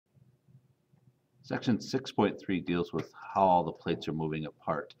Section 6.3 deals with how all the plates are moving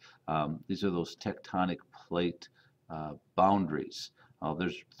apart. These are those tectonic plate boundaries.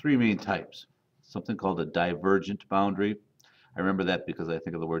 There's three main types. Something called a divergent boundary. I remember that because I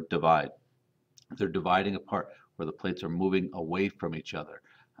think of the word divide. They're dividing apart where the plates are moving away from each other.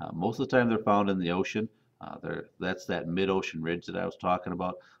 Most of the time they're found in the ocean. That's that mid-ocean ridge that I was talking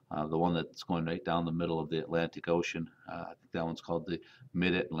about, the one that's going right down the middle of the Atlantic Ocean. I think that one's called the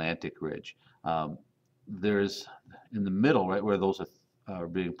Mid-Atlantic Ridge. There's in the middle, right where those are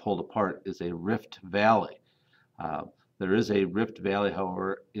being pulled apart, is a rift valley. Uh, there is a rift valley,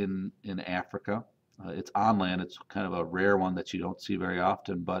 however, in Africa. It's on land. It's kind of a rare one that you don't see very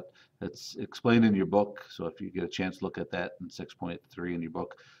often, but it's explained in your book. So if you get a chance to look at that in 6.3 in your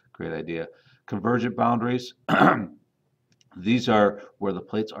book, great idea. Convergent boundaries. These are where the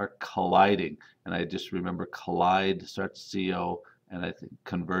plates are colliding. And I just remember collide starts CO, and I think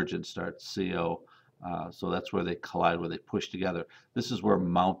convergent starts CO. So that's where they collide, where they push together. This is where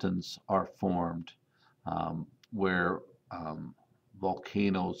mountains are formed, where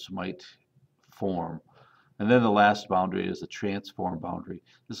volcanoes might form. And then the last boundary is the transform boundary.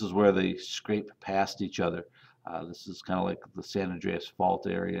 This is where they scrape past each other. This is kind of like the San Andreas Fault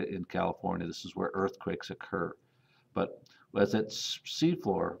area in California. This is where earthquakes occur. But as that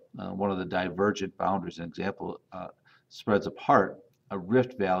seafloor, one of the divergent boundaries, an example, spreads apart, a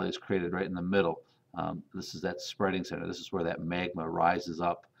rift valley is created right in the middle. This is that spreading center. This is where that magma rises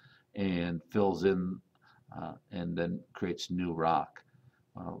up and fills in and then creates new rock.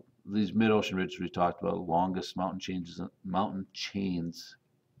 These mid-ocean ridges we talked about, longest mountain chains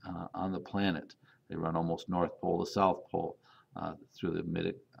on the planet. They run almost North Pole to South Pole through the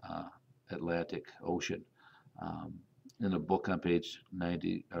mid-Atlantic Ocean. In a book on page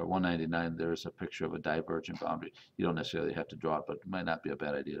 90 or 199, there's a picture of a divergent boundary. You don't necessarily have to draw it, but it might not be a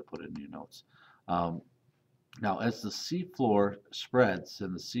bad idea to put it in your notes. Now, as the seafloor spreads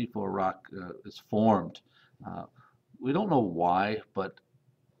and the seafloor rock is formed, we don't know why, but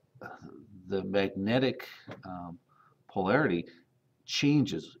the magnetic polarity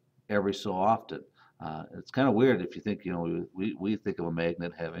changes every so often. It's kind of weird if you think, we think of a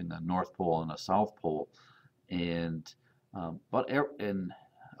magnet having a North Pole and a South Pole, and about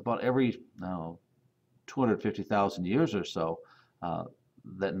every 250,000 years or so,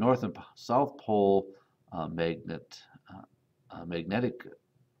 that North and South Pole magnetic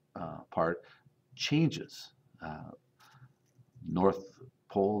part changes. North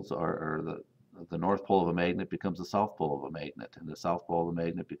poles or the North Pole of a magnet becomes the South Pole of a magnet, and the South Pole of a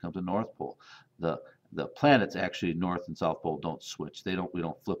magnet becomes a North Pole. The planets actually, North and South Pole, don't switch. We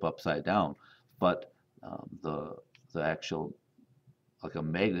don't flip upside down, but the actual, like a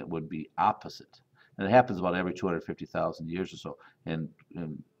magnet would be opposite. And it happens about every 250,000 years or so. And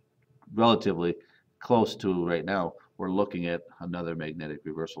relatively close to right now, we're looking at another magnetic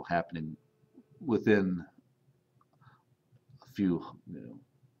reversal happening within a few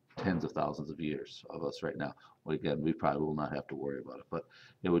tens of thousands of years of us right now. Well, again, we probably will not have to worry about it, but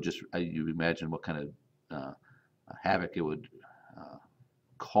it would just, you imagine what kind of havoc it would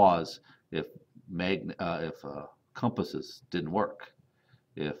cause if compasses didn't work.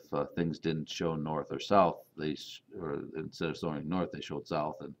 If things didn't show north or south, or instead of showing north, they showed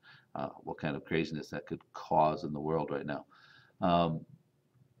south, and what kind of craziness that could cause in the world right now.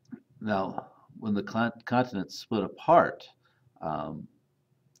 Now, when the continents split apart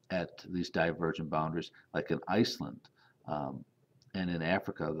at these divergent boundaries, like in Iceland and in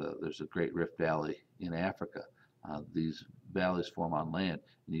Africa, there's a great rift valley in Africa. These valleys form on land,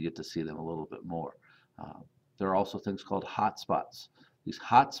 and you get to see them a little bit more. There are also things called hot spots. These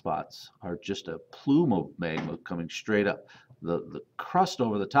hot spots are just a plume of magma coming straight up. The crust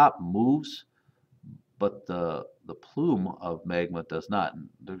over the top moves, but the plume of magma does not. And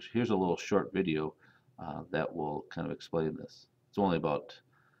here's a little short video that will kind of explain this. It's only about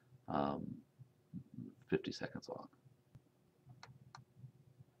 50 seconds long.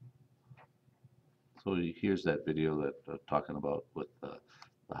 So here's that video that I'm talking about with the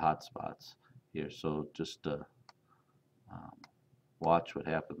hot spots here. So just watch what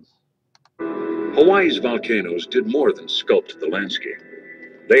happens. Hawaii's volcanoes did more than sculpt the landscape.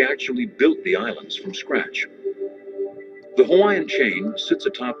 They actually built the islands from scratch. The Hawaiian chain sits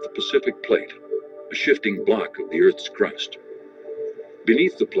atop the Pacific Plate, a shifting block of the Earth's crust.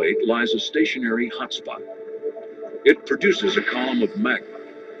 Beneath the plate lies a stationary hotspot. It produces a column of magma,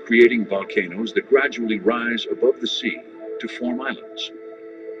 creating volcanoes that gradually rise above the sea to form islands.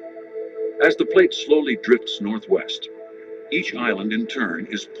 As the plate slowly drifts northwest, each island in turn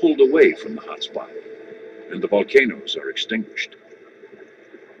is pulled away from the hotspot, and the volcanoes are extinguished.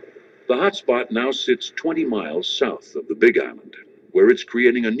 The hotspot now sits 20 miles south of the Big Island, where it's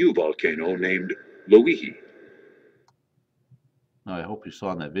creating a new volcano named Loihi. Now, I hope you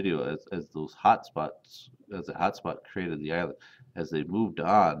saw in that video as those hotspots, as the hotspot created the island, as they moved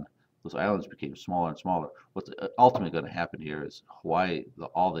on, those islands became smaller and smaller. What's ultimately going to happen here is Hawaii,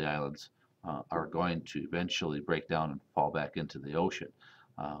 all the islands are going to eventually break down and fall back into the ocean.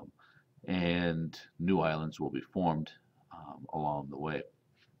 Um, and new islands will be formed along the way.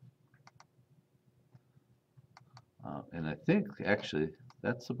 And I think actually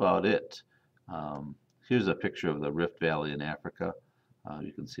that's about it. Here's a picture of the Rift Valley in Africa.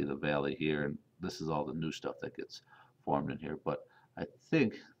 You can see the valley here, and this is all the new stuff that gets formed in here. But I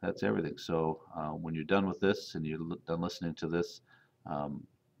think that's everything. So when you're done with this and you're done listening to this,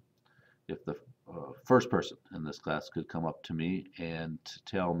 if the first person in this class could come up to me and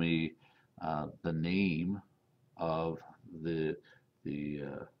tell me the name of the the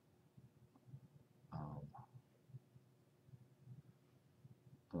uh,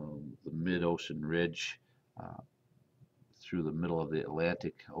 um, the mid-ocean ridge uh, through the middle of the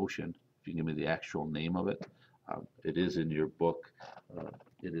Atlantic Ocean. If you can give me the actual name of it, it is in your book.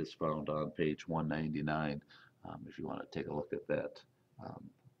 It is found on page 199. If you want to take a look at that, um,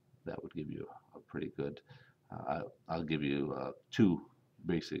 that would give you a pretty good. I'll give you two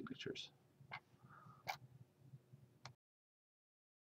base signatures.